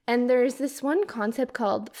And there's this one concept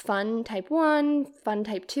called fun type 1, fun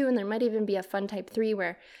type 2, and there might even be a fun type 3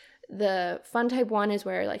 where the fun type 1 is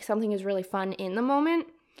where like something is really fun in the moment.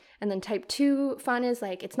 And then type 2 fun is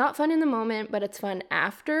like it's not fun in the moment, but it's fun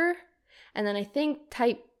after. And then I think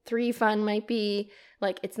type 3 fun might be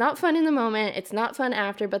like it's not fun in the moment, it's not fun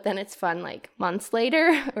after, but then it's fun like months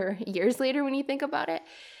later or years later when you think about it.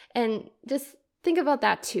 And just think about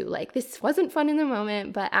that too. Like this wasn't fun in the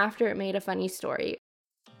moment, but after it made a funny story.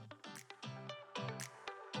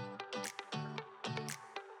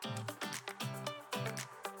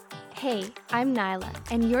 Hey, I'm Nyla,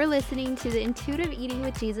 and you're listening to the Intuitive Eating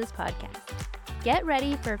with Jesus podcast. Get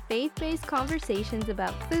ready for faith-based conversations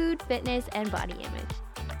about food, fitness, and body image.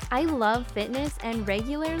 I love fitness, and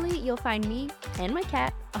regularly you'll find me and my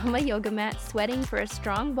cat on my yoga mat sweating for a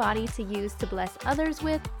strong body to use to bless others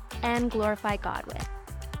with and glorify God with.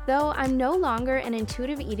 Though I'm no longer an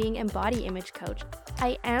intuitive eating and body image coach,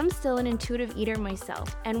 I am still an intuitive eater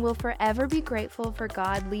myself and will forever be grateful for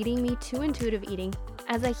God leading me to intuitive eating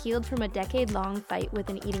as I healed from a decade-long fight with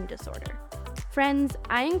an eating disorder. Friends,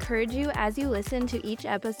 I encourage you as you listen to each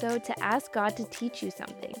episode to ask God to teach you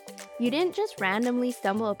something. You didn't just randomly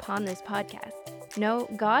stumble upon this podcast. No,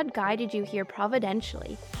 God guided you here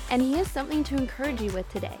providentially, and He has something to encourage you with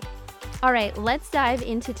today. All right, let's dive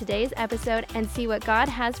into today's episode and see what God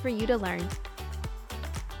has for you to learn.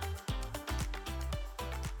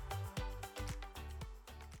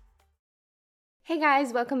 Hey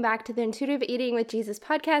guys, welcome back to the Intuitive Eating with Jesus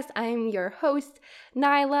podcast. I'm your host,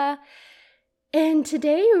 Nyla. And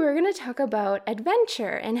today we're going to talk about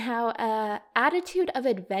adventure and how an attitude of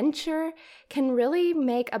adventure can really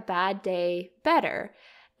make a bad day better.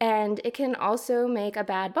 And it can also make a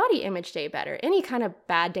bad body image day better. Any kind of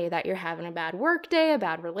bad day that you're having, a bad work day, a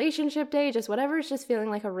bad relationship day, just whatever is just feeling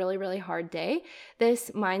like a really, really hard day.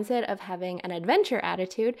 This mindset of having an adventure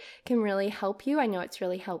attitude can really help you. I know it's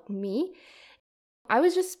really helped me. I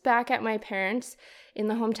was just back at my parents' in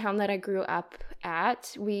the hometown that I grew up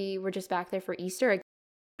at. We were just back there for Easter.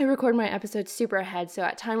 I record my episodes super ahead, so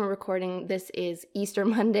at time of recording, this is Easter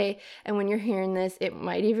Monday, and when you're hearing this, it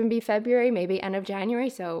might even be February, maybe end of January,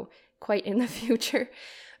 so quite in the future.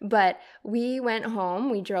 But we went home,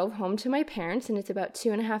 we drove home to my parents, and it's about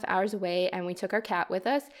 2.5 hours away, and we took our cat with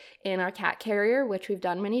us in our cat carrier, which we've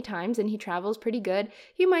done many times, and he travels pretty good.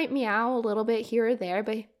 He might meow a little bit here or there,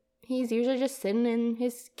 but he's usually just sitting in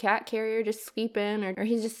his cat carrier, just sleeping, or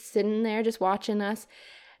he's just sitting there just watching us.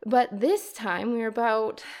 But this time, we were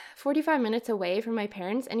about 45 minutes away from my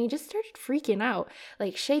parents, and he just started freaking out,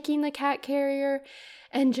 like shaking the cat carrier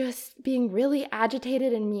and just being really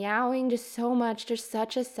agitated and meowing just so much, just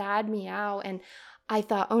such a sad meow. And I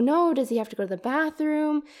thought, oh no, does he have to go to the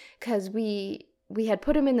bathroom? Because we had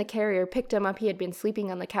put him in the carrier, picked him up. He had been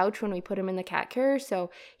sleeping on the couch when we put him in the cat carrier, so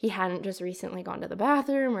he hadn't just recently gone to the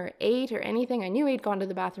bathroom or ate or anything. I knew he'd gone to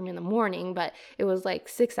the bathroom in the morning, but it was like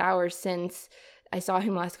 6 hours since I saw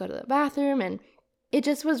him last go to the bathroom, and it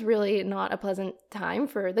just was really not a pleasant time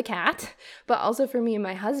for the cat, but also for me and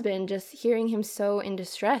my husband, just hearing him so in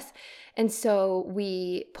distress. And so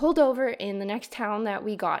we pulled over in the next town that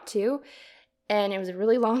we got to, and it was a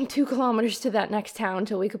really long 2 kilometers to that next town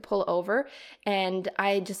until we could pull over. And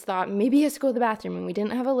I just thought maybe he has to go to the bathroom. And we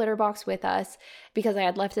didn't have a litter box with us because I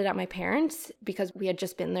had left it at my parents' because we had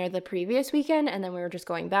just been there the previous weekend. And then we were just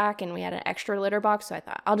going back and we had an extra litter box. So I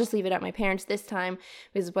thought I'll just leave it at my parents' this time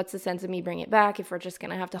because what's the sense of me bringing it back if we're just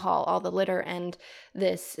going to have to haul all the litter and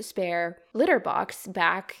this spare litter box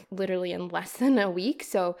back literally in less than a week.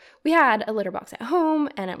 So we had a litter box at home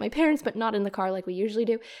and at my parents', but not in the car like we usually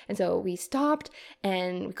do. And so we stopped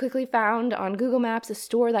and we quickly found on Google Maps a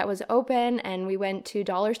store that was open, and we went to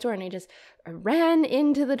dollar store, and I just ran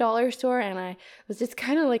into the dollar store, and I was just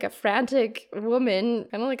kind of like a frantic woman,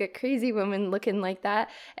 kind of like a crazy woman looking like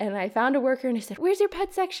that. And I found a worker and I said, "Where's your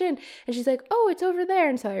pet section?" And she's like, "Oh, it's over there."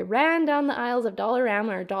 And so I ran down the aisles of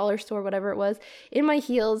Dollarama or dollar store, whatever it was, in my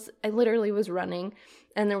heels. I literally was running.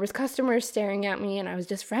 And there was customers staring at me, and I was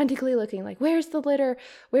just frantically looking like, where's the litter?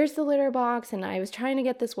 Where's the litter box? And I was trying to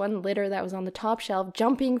get this one litter that was on the top shelf,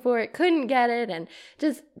 jumping for it, couldn't get it, and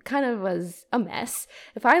just kind of was a mess.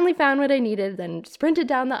 I finally found what I needed, then sprinted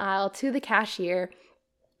down the aisle to the cashier.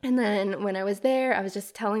 And then when I was there, I was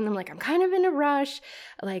just telling them, like, I'm kind of in a rush.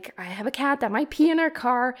 Like, I have a cat that might pee in our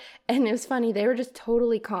car. And it was funny. They were just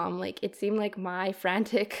totally calm. Like, it seemed like my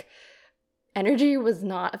frantic energy was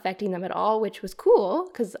not affecting them at all, which was cool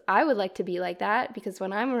because I would like to be like that, because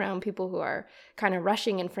when I'm around people who are kind of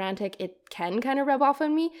rushing and frantic, it can kind of rub off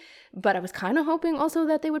on me. But I was kind of hoping also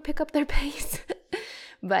that they would pick up their pace.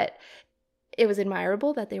 But it was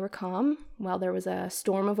admirable that they were calm while there was a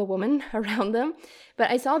storm of a woman around them.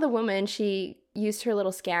 But I saw the woman, she used her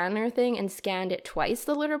little scanner thing and scanned it twice,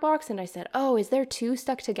 the litter box. And I said, oh, is there two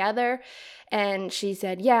stuck together? And she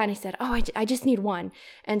said, yeah. And I said, oh, I just need one.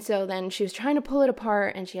 And so then she was trying to pull it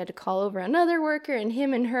apart, and she had to call over another worker, and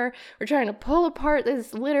him and her were trying to pull apart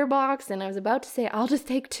this litter box. And I was about to say, I'll just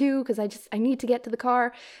take two because I need to get to the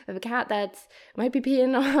car. I have a cat that's might be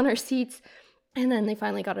peeing on our seats. And then they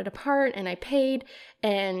finally got it apart, and I paid,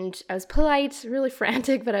 and I was polite, really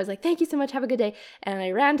frantic, but I was like, thank you so much, have a good day. And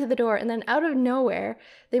I ran to the door, and then out of nowhere,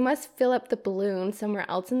 they must fill up the balloon somewhere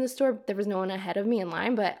else in the store. There was no one ahead of me in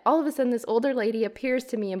line, but all of a sudden this older lady appears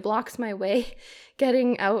to me and blocks my way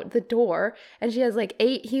getting out the door. And she has like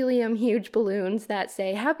 8 helium huge balloons that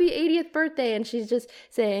say, happy 80th birthday. And she's just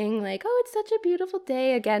saying like, oh, it's such a beautiful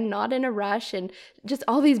day. Again, not in a rush. And just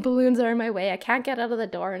all these balloons are in my way. I can't get out of the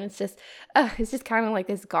door. And it's just kind of like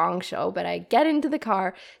this gong show. But I get into the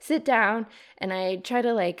car, sit down, and I try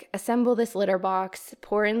to like assemble this litter box,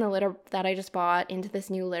 pour in the litter that I just bought into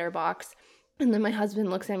this new litter box. And then my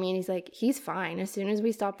husband looks at me and he's like, he's fine. As soon as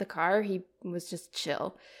we stopped the car, he was just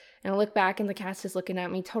chill. And I look back and the cat's just looking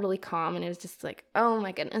at me totally calm, and it was just like, oh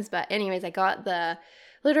my goodness. But anyways, I got the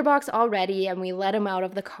litter box all ready, and we let him out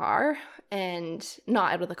of the car, and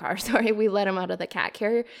not out of the car, sorry. We let him out of the cat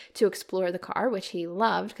carrier to explore the car, which he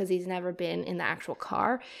loved because he's never been in the actual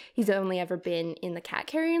car. He's only ever been in the cat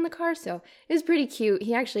carrier in the car, so it was pretty cute.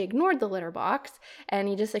 He actually ignored the litter box, and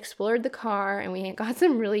he just explored the car, and we got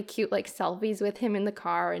some really cute like selfies with him in the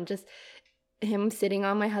car, and just him sitting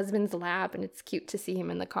on my husband's lap, and it's cute to see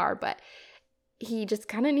him in the car. But he just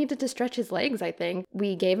kind of needed to stretch his legs, I think.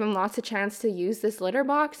 We gave him lots of chance to use this litter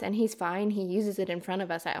box, and he's fine. He uses it in front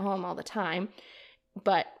of us at home all the time,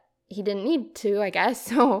 but he didn't need to, I guess.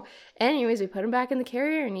 So anyways, we put him back in the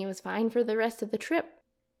carrier, and he was fine for the rest of the trip.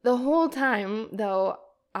 The whole time, though,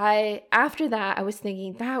 after that, I was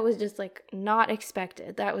thinking that was just like not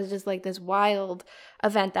expected. That was just like this wild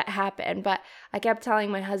event that happened. But I kept telling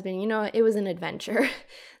my husband, it was an adventure.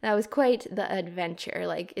 That was quite the adventure.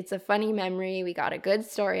 Like, it's a funny memory. We got a good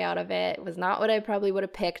story out of it. It was not what I probably would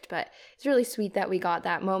have picked, but it's really sweet that we got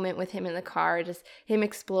that moment with him in the car, just him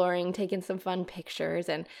exploring, taking some fun pictures.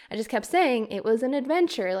 And I just kept saying it was an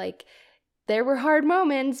adventure. Like, there were hard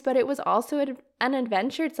moments, but it was also an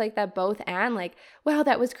adventure. It's like that both and, like, wow,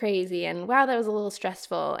 that was crazy, and wow, that was a little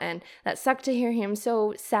stressful, and that sucked to hear him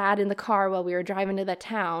so sad in the car while we were driving to the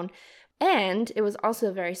town. And it was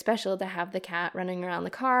also very special to have the cat running around the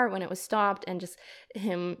car when it was stopped, and just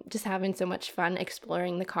him just having so much fun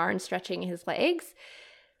exploring the car and stretching his legs.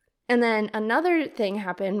 And then another thing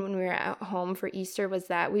happened when we were at home for Easter was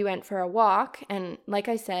that we went for a walk. And like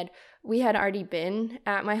I said, we had already been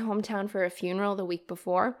at my hometown for a funeral the week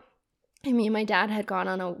before. And me and my dad had gone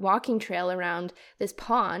on a walking trail around this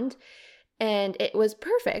pond, and it was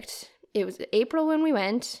perfect. It was April when we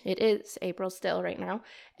went. It is April still right now.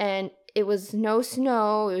 And it was no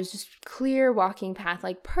snow. It was just clear walking path,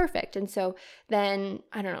 like perfect. And so then,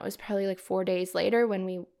 I don't know, it was probably like 4 days later when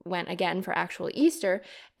we went again for actual Easter,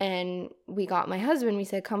 and we got my husband, we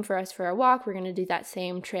said, come for us for a walk. We're going to do that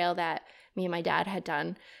same trail that me and my dad had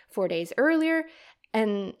done 4 days earlier.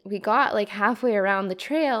 And we got like halfway around the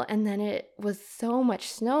trail, and then it was so much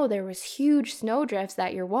snow. There was huge snow drifts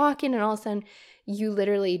that you're walking, and all of a sudden you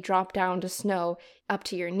literally drop down to snow up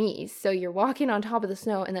to your knees. So you're walking on top of the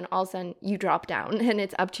snow, and then all of a sudden you drop down and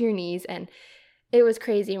it's up to your knees. And it was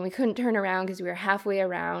crazy, and we couldn't turn around because we were halfway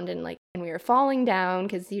around, and we were falling down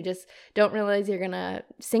because you just don't realize you're gonna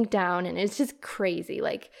sink down. And it's just crazy.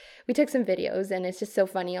 Like, we took some videos, and it's just so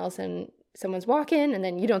funny. All of a sudden someone's walking, and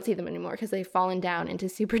then you don't see them anymore because they've fallen down into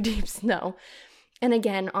super deep snow. And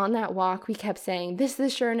again, on that walk, we kept saying, this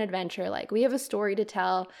is sure an adventure. Like, we have a story to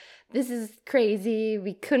tell. This is crazy.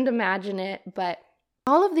 We couldn't imagine it. But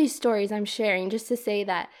all of these stories I'm sharing just to say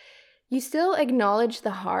that you still acknowledge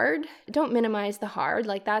the hard. Don't minimize the hard.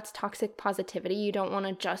 Like, that's toxic positivity. You don't want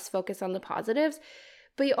to just focus on the positives,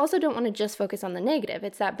 but you also don't want to just focus on the negative.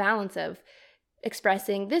 It's that balance of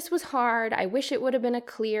expressing, this was hard. I wish it would have been a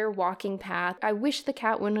clear walking path. I wish the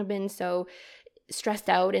cat wouldn't have been so stressed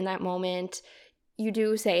out in that moment. You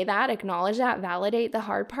do say that, acknowledge that, validate the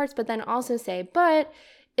hard parts, but then also say, but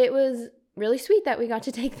it was really sweet that we got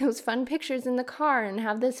to take those fun pictures in the car and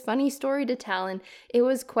have this funny story to tell. And it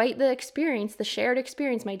was quite the experience, the shared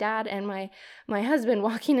experience. My dad and my husband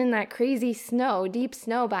walking in that crazy snow, deep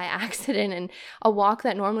snow by accident. And a walk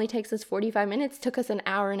that normally takes us 45 minutes took us an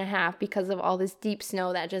hour and a half because of all this deep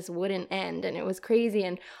snow that just wouldn't end. And it was crazy.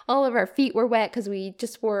 And all of our feet were wet because we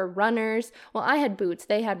just wore runners. Well, I had boots,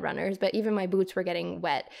 they had runners, but even my boots were getting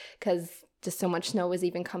wet because just so much snow was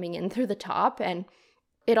even coming in through the top, and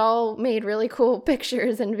it all made really cool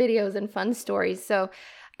pictures and videos and fun stories. So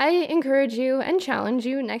I encourage you and challenge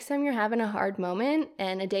you next time you're having a hard moment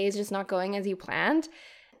and a day is just not going as you planned.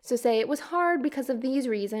 So say it was hard because of these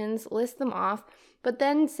reasons, list them off, but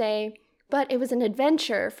then say, but it was an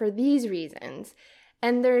adventure for these reasons.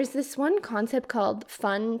 And there's this one concept called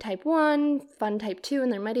fun type 1, fun type 2,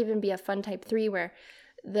 and there might even be a fun type 3 where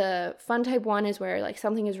the fun type 1 is where like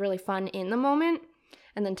something is really fun in the moment.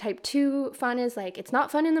 And then type 2 fun is like, it's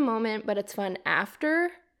not fun in the moment, but it's fun after.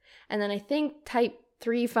 And then I think type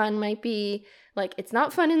 3 fun might be like, it's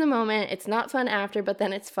not fun in the moment, it's not fun after, but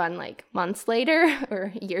then it's fun like months later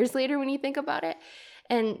or years later when you think about it.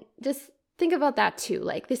 And just think about that too.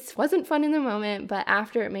 Like, this wasn't fun in the moment, but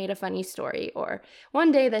after it made a funny story, or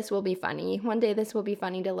one day this will be funny. One day this will be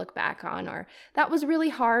funny to look back on, or that was really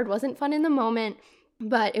hard, wasn't fun in the moment,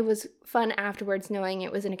 but it was fun afterwards knowing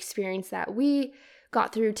it was an experience that we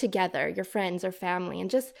got through together, your friends or family, and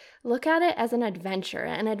just look at it as an adventure.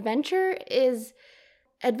 An adventure is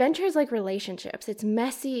like relationships. It's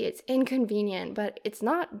messy, it's inconvenient, but it's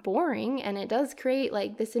not boring, and it does create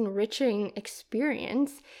like this enriching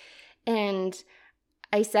experience. And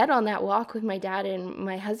I said on that walk with my dad and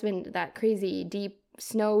my husband, that crazy deep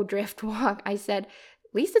snow drift walk, I said,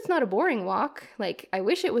 at least it's not a boring walk. Like, I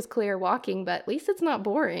wish it was clear walking, but at least it's not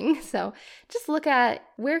boring. So just look at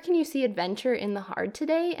where can you see adventure in the hard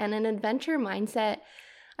today, and an adventure mindset.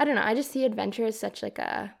 I don't know, I just see adventure as such like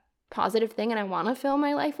a positive thing, and I want to fill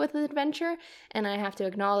my life with adventure, and I have to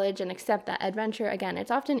acknowledge and accept that adventure, again, it's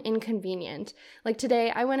often inconvenient. Like today,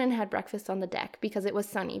 I went and had breakfast on the deck because it was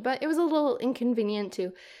sunny, but it was a little inconvenient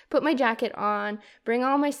to put my jacket on, bring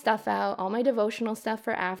all my stuff out, all my devotional stuff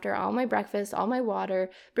for after, all my breakfast, all my water,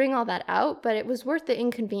 bring all that out, but it was worth the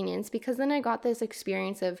inconvenience because then I got this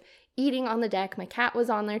experience of eating on the deck. My cat was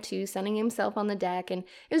on there too, sunning himself on the deck, and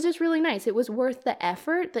it was just really nice. It was worth the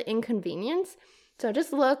effort, the inconvenience. So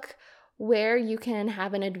just look where you can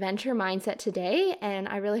have an adventure mindset today, and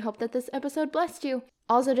I really hope that this episode blessed you.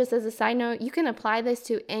 Also, just as a side note, you can apply this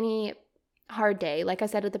to any hard day. Like I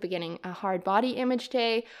said at the beginning, a hard body image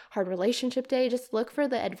day, hard relationship day, just look for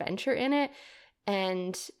the adventure in it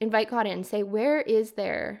and invite God in. Say, where is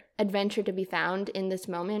there adventure to be found in this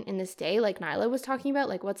moment, in this day? Like Nyla was talking about,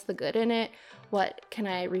 like what's the good in it? What can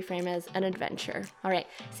I reframe as an adventure? All right,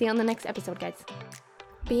 see you on the next episode, guys.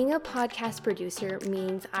 Being a podcast producer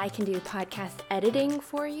means I can do podcast editing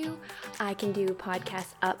for you. I can do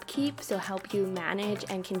podcast upkeep, so help you manage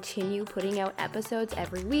and continue putting out episodes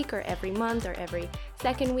every week or every month or every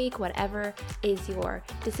second week, whatever is your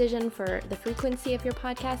decision for the frequency of your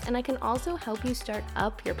podcast. And I can also help you start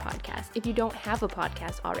up your podcast if you don't have a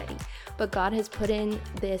podcast already. But God has put in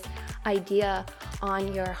this idea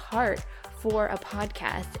on your heart for a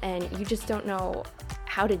podcast, and you just don't know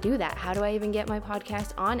how to do that. How do I even get my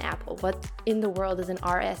podcast on Apple? What in the world is an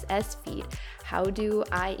RSS feed? How do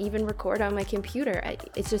I even record on my computer?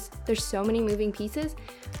 It's just, there's so many moving pieces,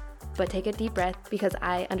 but take a deep breath because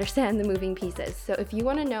I understand the moving pieces. So if you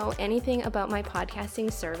want to know anything about my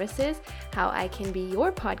podcasting services, how I can be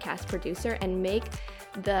your podcast producer and make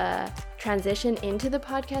the transition into the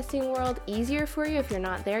podcasting world easier for you if you're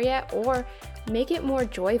not there yet, or make it more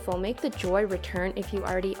joyful, make the joy return if you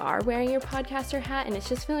already are wearing your podcaster hat and it's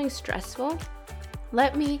just feeling stressful,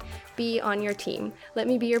 let me be on your team. Let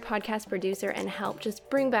me be your podcast producer and help just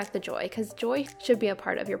bring back the joy, because joy should be a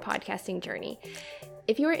part of your podcasting journey.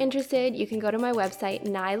 If you are interested, you can go to my website,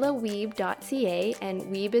 nylawiebe.ca, and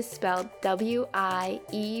Wiebe is spelled W-I-E-B-E.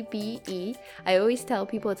 I always tell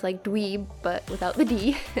people it's like dweeb, but without the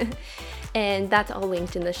D. And that's all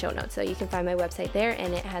linked in the show notes. So you can find my website there,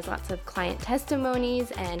 and it has lots of client testimonies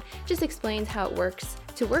and just explains how it works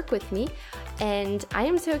to work with me. And I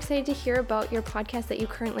am so excited to hear about your podcast that you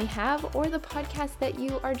currently have, or the podcast that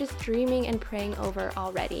you are just dreaming and praying over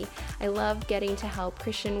already. I love getting to help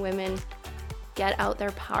Christian women get out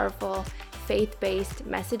their powerful faith-based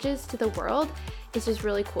messages to the world. It's just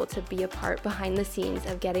really cool to be a part behind the scenes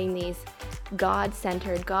of getting these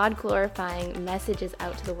God-centered, God-glorifying messages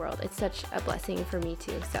out to the world. It's such a blessing for me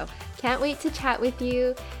too. So can't wait to chat with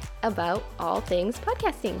you about all things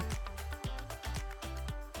podcasting.